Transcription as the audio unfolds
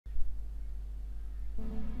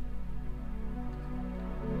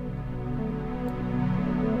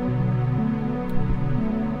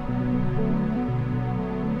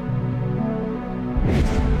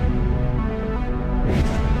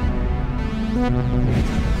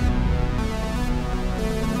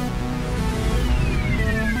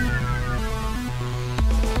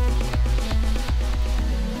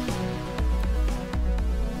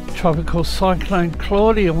Tropical Cyclone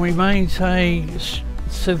Claudia remains a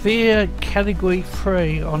severe Category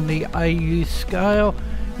 3 on the AU scale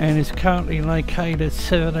and is currently located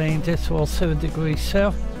 17.7 degrees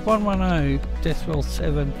south,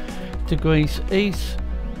 110.7 degrees east,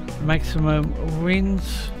 maximum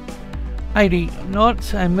winds 80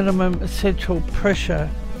 knots and minimum central pressure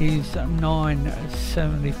is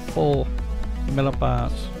 974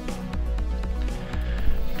 millibars.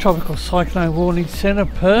 Tropical Cyclone Warning Centre,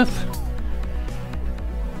 Perth,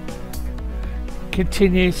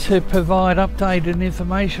 continues to provide updated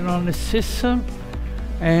information on the system,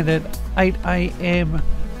 and at 8 AM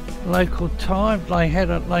local time they had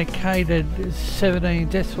it located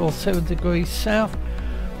 17.7 degrees south,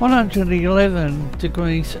 111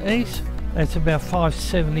 degrees east, that's about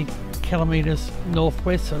 570 kilometres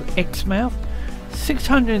northwest of Exmouth,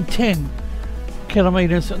 610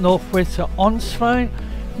 kilometres northwest of Onslow,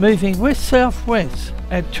 moving west-southwest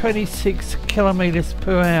at 26 kilometres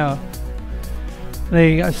per hour.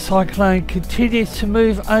 The cyclone continues to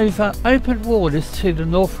move over open waters to the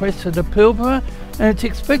northwest of the Pilbara, and it's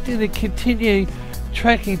expected to continue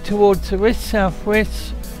tracking towards the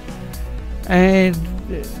west-southwest, and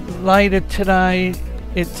later today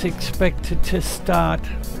it's expected to start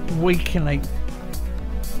weakening.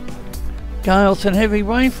 Gales and heavy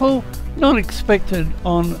rainfall not expected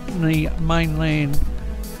on the mainland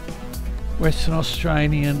Western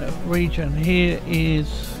Australian region. Here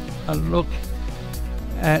is a look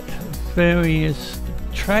at various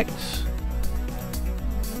tracks.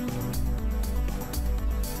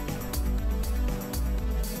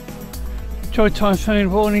 Joy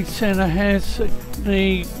Typhoon Warning Centre has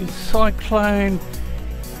the cyclone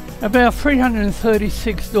about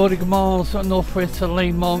 336 nautical miles northwest of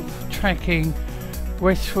Lemont, tracking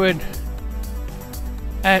westward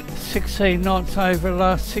at 16 knots over the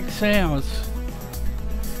last 6 hours.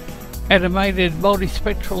 Animated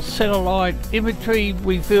multispectral satellite imagery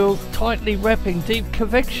reveals tightly wrapping deep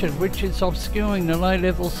convection which is obscuring the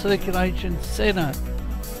low-level circulation centre.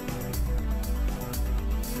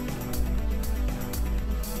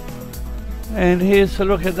 And here's a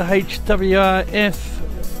look at the HWRF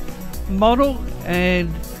model,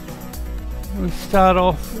 and we start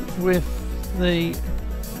off with the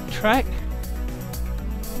track.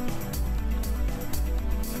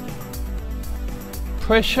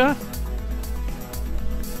 Pressure,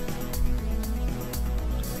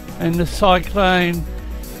 and the cyclone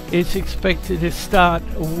is expected to start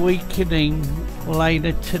weakening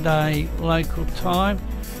later today local time.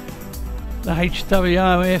 The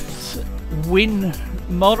HWRF's wind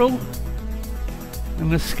model,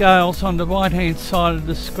 and the scales on the right hand side of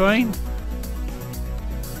the screen,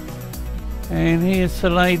 and here's the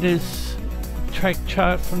latest track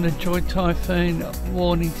chart from the Joy Typhoon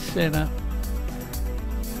Warning Centre.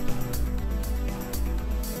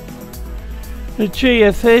 The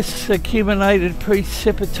GFS accumulated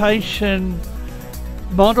precipitation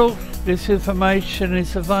model. This information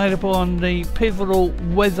is available on the Pivotal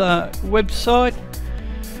Weather website,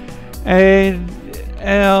 and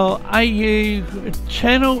our AU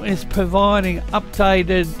channel is providing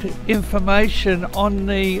updated information on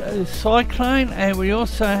the cyclone, and we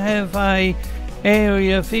also have a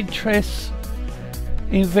area of interest,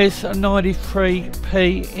 invest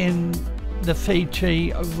 93p in the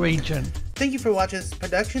Fiji region. Thank you for watching this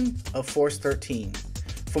production of Force 13.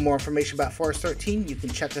 For more information about Force 13, you can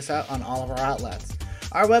check us out on all of our outlets.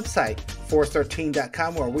 Our website,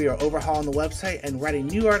 force13.com, where we are overhauling the website and writing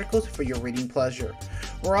new articles for your reading pleasure.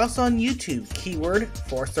 We're also on YouTube, keyword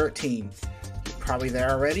Force 13. You're probably there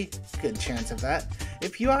already, good chance of that.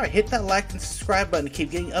 If you are, hit that like and subscribe button to keep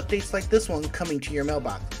getting updates like this one coming to your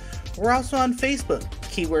mailbox. We're also on Facebook,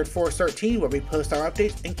 keyword Force 13, where we post our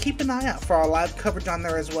updates, and keep an eye out for our live coverage on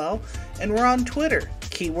there as well. And we're on Twitter,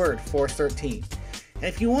 keyword Force 13. And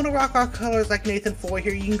if you want to rock our colors like Nathan Foy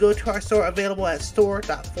here, you can go to our store available at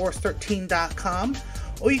store.force13.com,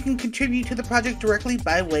 or you can contribute to the project directly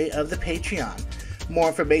by way of the Patreon. More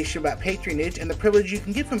information about patronage and the privilege you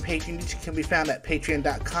can get from patronage can be found at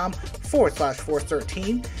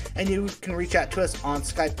patreon.com/force13, and you can reach out to us on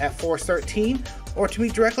Skype at Force13, or to me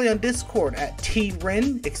directly on Discord at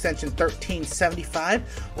TRIN extension 1375,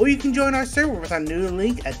 or you can join our server with our new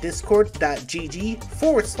link at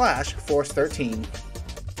discord.gg/Force13.